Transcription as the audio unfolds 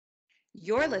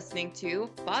You're listening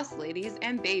to Boss Ladies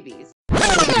and Babies.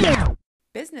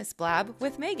 Business Blab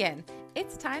with Megan.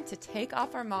 It's time to take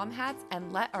off our mom hats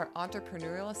and let our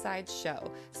entrepreneurial side show.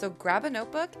 So grab a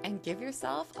notebook and give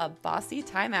yourself a bossy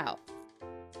timeout.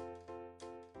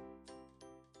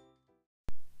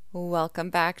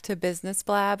 Welcome back to Business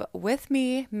Blab with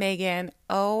me, Megan.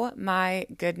 Oh my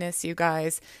goodness, you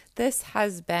guys. This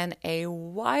has been a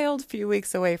wild few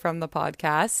weeks away from the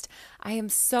podcast. I am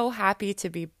so happy to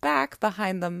be back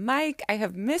behind the mic. I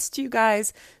have missed you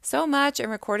guys so much in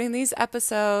recording these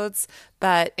episodes,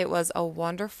 but it was a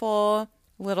wonderful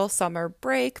little summer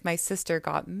break. My sister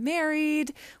got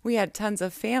married. We had tons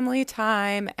of family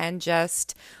time and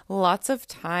just lots of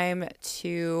time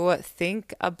to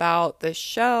think about the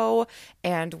show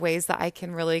and ways that I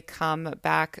can really come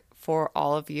back for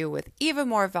all of you with even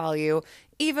more value,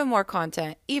 even more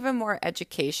content, even more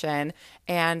education.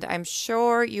 And I'm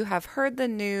sure you have heard the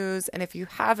news. And if you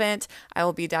haven't, I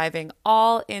will be diving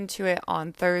all into it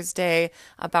on Thursday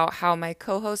about how my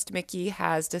co-host Mickey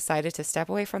has decided to step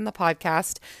away from the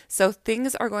podcast. So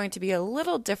things are going to be a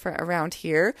little different around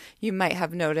here. You might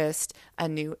have noticed a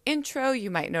new intro.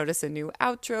 You might notice a new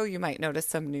outro. You might notice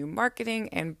some new marketing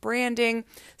and branding.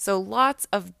 So lots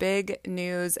of big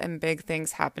news and big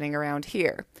things happening around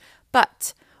here.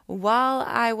 But while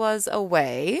I was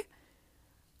away,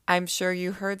 I'm sure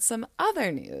you heard some other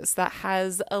news that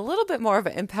has a little bit more of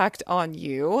an impact on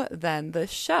you than the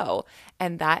show,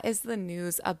 and that is the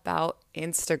news about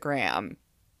Instagram.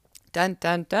 Dun,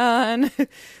 dun, dun.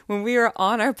 When we were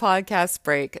on our podcast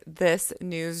break, this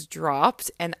news dropped,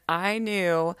 and I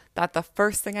knew that the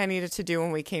first thing I needed to do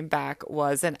when we came back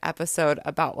was an episode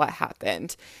about what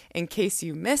happened. In case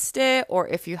you missed it, or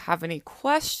if you have any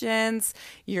questions,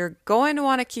 you're going to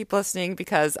want to keep listening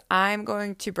because I'm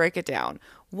going to break it down.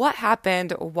 What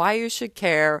happened, why you should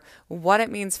care, what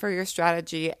it means for your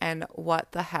strategy, and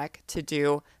what the heck to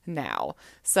do now.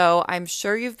 So I'm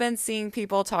sure you've been seeing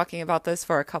people talking about this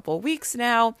for a couple weeks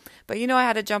now, but I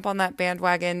had to jump on that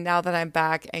bandwagon now that I'm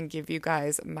back and give you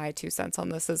guys my 2 cents on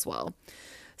this as well.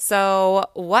 So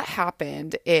what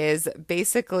happened is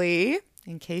basically,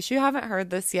 in case you haven't heard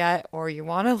this yet or you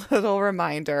want a little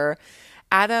reminder,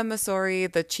 Adam Mosseri,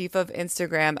 the chief of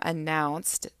Instagram,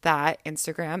 announced that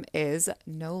Instagram is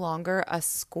no longer a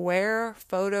Square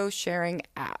photo sharing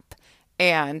app.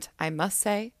 And I must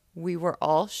say, we were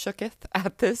all shooketh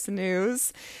at this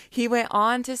news. He went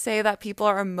on to say that people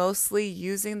are mostly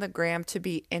using the gram to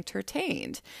be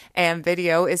entertained, and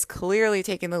video is clearly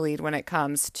taking the lead when it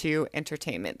comes to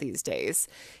entertainment these days.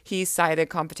 He cited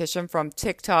competition from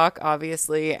TikTok,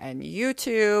 obviously, and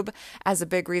YouTube as a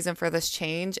big reason for this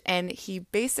change, and he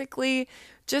basically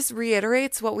just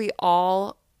reiterates what we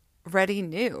all already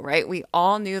knew, right? We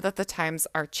all knew that the times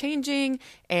are changing,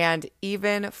 and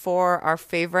even for our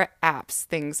favorite apps,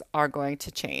 things are going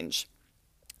to change.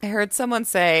 I heard someone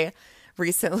say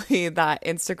recently that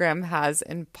Instagram has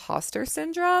imposter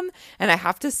syndrome, and I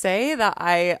have to say that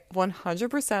I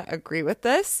 100% agree with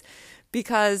this,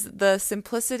 because the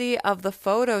simplicity of the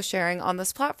photo sharing on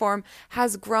this platform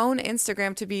has grown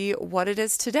Instagram to be what it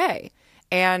is today.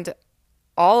 And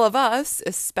all of us,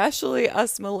 especially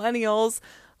us millennials,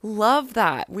 love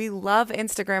that. We love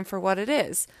Instagram for what it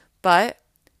is, but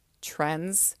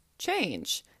trends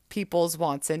change. People's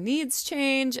wants and needs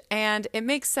change, and it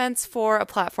makes sense for a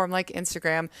platform like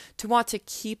Instagram to want to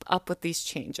keep up with these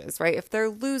changes, right? If they're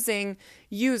losing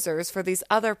users for these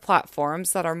other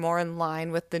platforms that are more in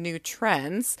line with the new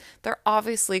trends, they're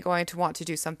obviously going to want to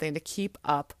do something to keep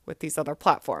up with these other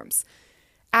platforms.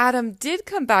 Adam did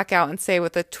come back out and say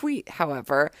with a tweet,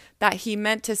 however, that he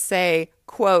meant to say,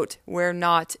 quote, "We're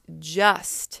not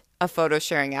just a photo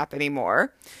sharing app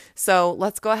anymore." So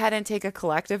let's go ahead and take a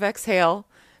collective exhale,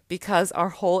 because our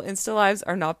whole Insta lives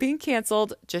are not being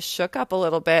canceled, just shook up a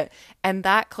little bit. And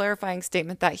that clarifying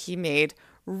statement that he made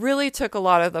really took a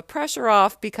lot of the pressure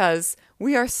off, because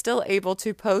we are still able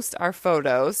to post our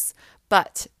photos,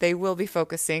 but they will be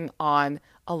focusing on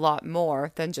a lot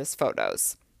more than just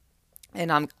photos. And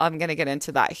I'm going to get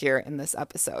into that here in this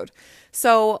episode.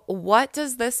 So what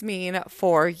does this mean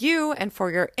for you and for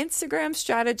your Instagram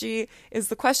strategy is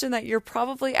the question that you're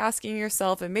probably asking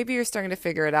yourself, and maybe you're starting to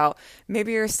figure it out.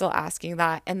 Maybe you're still asking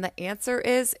that. And the answer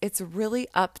is, it's really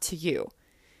up to you.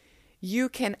 You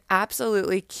can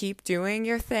absolutely keep doing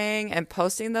your thing and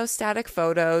posting those static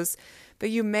photos, but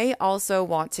you may also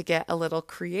want to get a little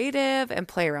creative and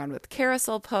play around with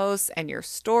carousel posts and your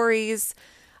stories.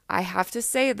 I have to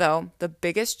say, though, the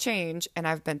biggest change, and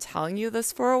I've been telling you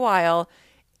this for a while,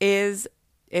 is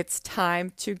it's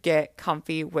time to get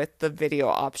comfy with the video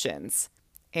options.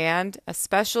 And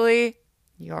especially,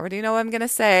 you already know what I'm going to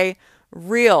say,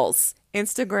 Reels.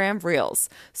 Instagram Reels.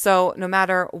 So no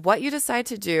matter what you decide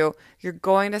to do, you're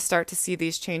going to start to see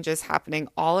these changes happening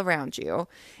all around you.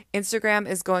 Instagram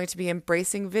is going to be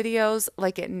embracing videos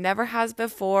like it never has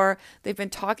before. They've been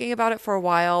talking about it for a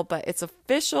while, but it's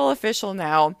official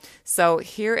now. So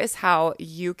here is how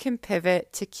you can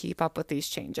pivot to keep up with these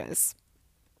changes.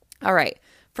 All right.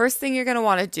 First thing you're going to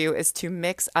want to do is to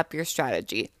mix up your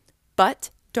strategy, but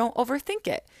don't overthink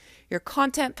it. Your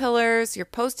content pillars, your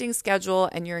posting schedule,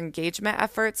 and your engagement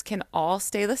efforts can all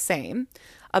stay the same.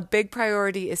 A big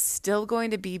priority is still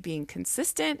going to be being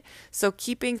consistent, so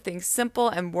keeping things simple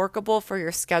and workable for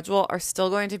your schedule are still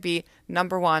going to be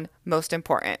number one, most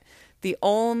important. The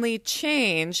only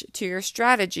change to your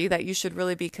strategy that you should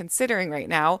really be considering right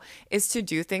now is to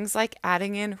do things like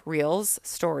adding in Reels,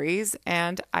 Stories,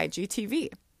 and IGTV.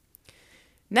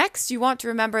 Next, you want to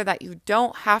remember that you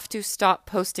don't have to stop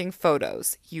posting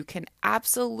photos. You can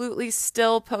absolutely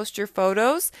still post your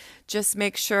photos. Just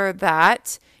make sure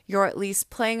that you're at least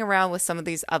playing around with some of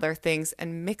these other things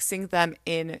and mixing them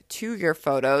into your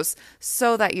photos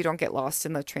so that you don't get lost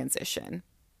in the transition.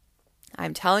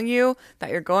 I'm telling you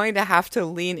that you're going to have to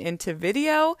lean into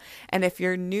video. And if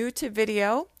you're new to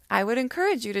video, I would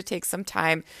encourage you to take some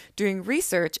time doing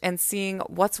research and seeing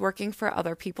what's working for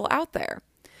other people out there.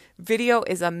 Video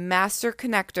is a master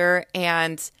connector,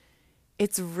 and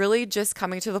it's really just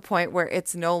coming to the point where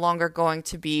it's no longer going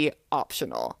to be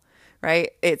optional, right?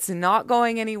 It's not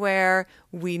going anywhere.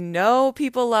 We know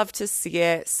people love to see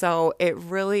it. So it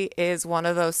really is one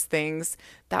of those things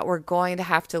that we're going to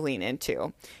have to lean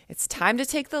into. It's time to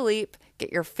take the leap,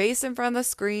 get your face in front of the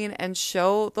screen, and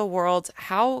show the world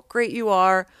how great you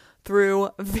are through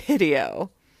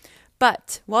video.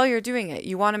 But while you're doing it,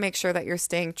 you want to make sure that you're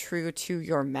staying true to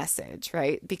your message,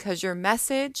 right? Because your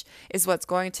message is what's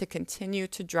going to continue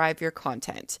to drive your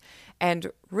content.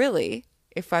 And really,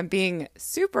 if I'm being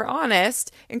super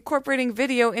honest, incorporating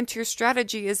video into your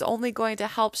strategy is only going to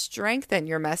help strengthen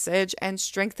your message and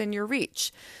strengthen your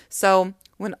reach. So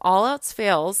when all else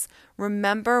fails,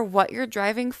 remember what your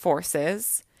driving force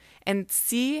is and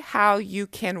see how you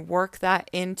can work that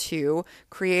into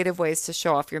creative ways to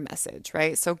show off your message,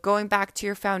 right? So going back to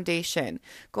your foundation,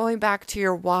 going back to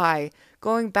your why,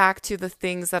 going back to the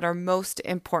things that are most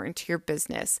important to your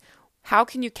business. How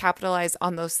can you capitalize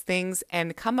on those things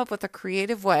and come up with a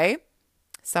creative way,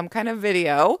 some kind of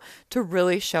video, to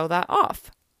really show that off?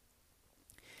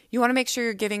 You want to make sure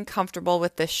you're getting comfortable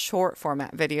with this short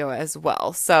format video as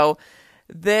well. So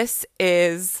this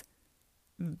is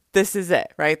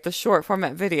it, right? The short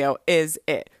format video is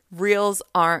it. Reels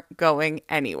aren't going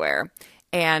anywhere.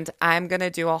 And I'm going to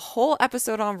do a whole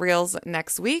episode on Reels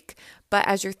next week. But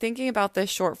as you're thinking about this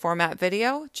short format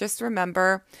video, just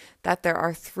remember that there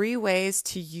are 3 ways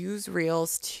to use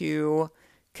Reels to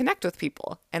connect with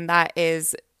people. And that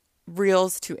is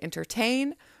Reels to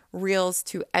entertain, Reels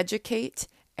to educate,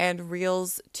 and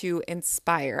Reels to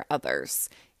inspire others.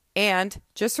 And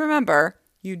just remember,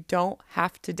 you don't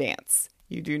have to dance.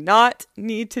 You do not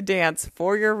need to dance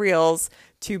for your Reels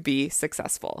to be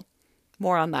successful.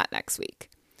 More on that next week.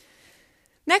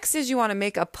 Next is you want to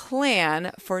make a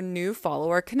plan for new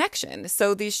follower connection.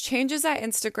 So these changes at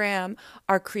Instagram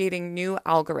are creating new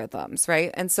algorithms,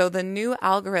 right? And so the new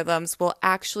algorithms will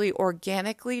actually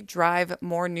organically drive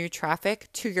more new traffic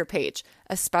to your page,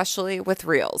 especially with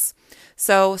Reels.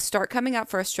 So start coming up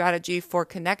for a strategy for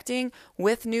connecting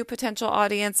with new potential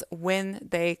audience when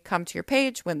they come to your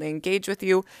page, when they engage with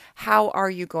you. How are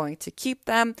you going to keep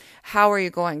them? How are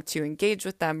you going to engage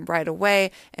with them right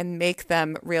away and make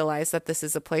them realize that this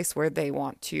is a place where they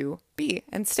want to be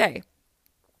and stay?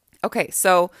 Okay,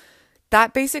 so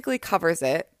that basically covers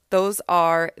it. Those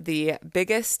are the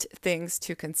biggest things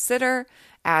to consider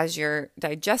as you're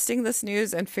digesting this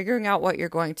news and figuring out what you're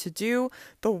going to do.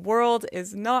 The world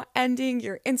is not ending.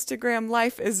 Your Instagram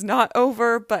life is not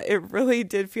over, but it really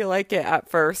did feel like it at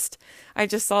first. I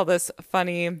just saw this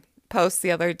funny post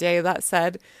the other day that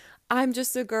said, "I'm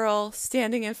just a girl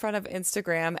standing in front of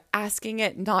Instagram asking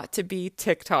it not to be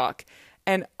TikTok."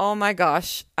 And oh my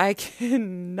gosh, I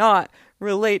cannot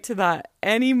relate to that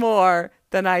any more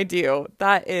than I do.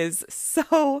 That is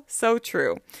so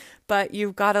true. But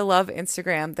you've got to love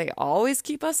Instagram. They always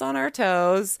keep us on our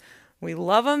toes. We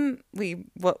love them.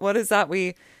 What is that?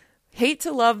 We hate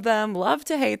to love them, love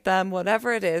to hate them,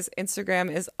 whatever it is.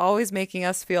 Instagram is always making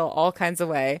us feel all kinds of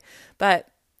way. But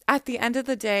at the end of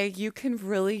the day, you can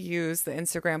really use the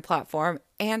Instagram platform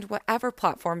and whatever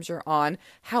platforms you're on,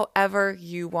 however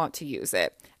you want to use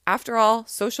it. After all,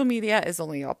 social media is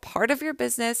only a part of your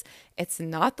business. It's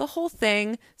not the whole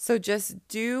thing. So just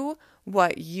do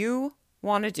what you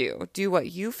want to do. Do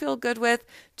what you feel good with,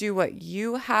 do what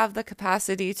you have the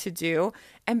capacity to do,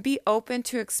 and be open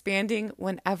to expanding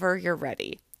whenever you're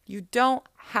ready. You don't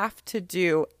have to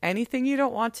do anything you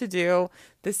don't want to do.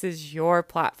 This is your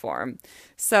platform.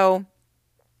 So,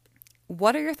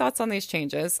 what are your thoughts on these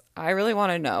changes? I really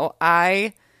want to know.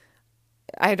 I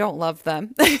don't love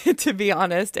them, to be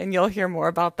honest, and you'll hear more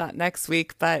about that next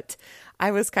week, but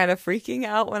I was kind of freaking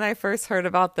out when I first heard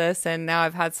about this, and now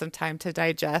I've had some time to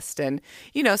digest, and,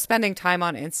 spending time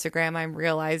on Instagram, I'm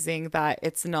realizing that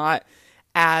it's not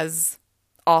as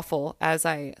awful as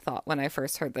I thought when I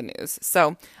first heard the news.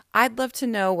 So I'd love to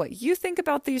know what you think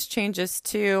about these changes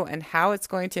too and how it's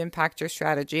going to impact your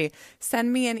strategy.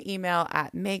 Send me an email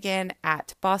at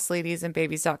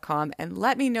megan@bossladiesandbabies.com and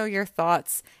let me know your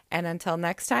thoughts. And until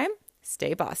next time,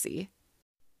 stay bossy.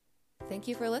 Thank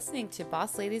you for listening to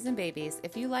Boss Ladies and Babies.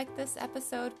 If you liked this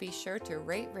episode, be sure to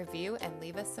rate, review, and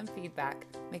leave us some feedback.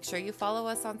 Make sure you follow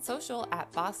us on social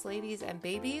at Boss Ladies and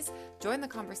Babies, join the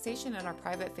conversation in our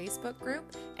private Facebook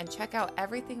group, and check out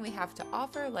everything we have to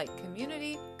offer like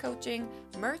community, coaching,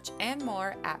 merch, and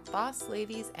more at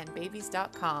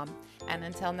bossladiesandbabies.com. And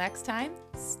until next time,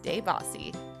 stay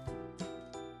bossy.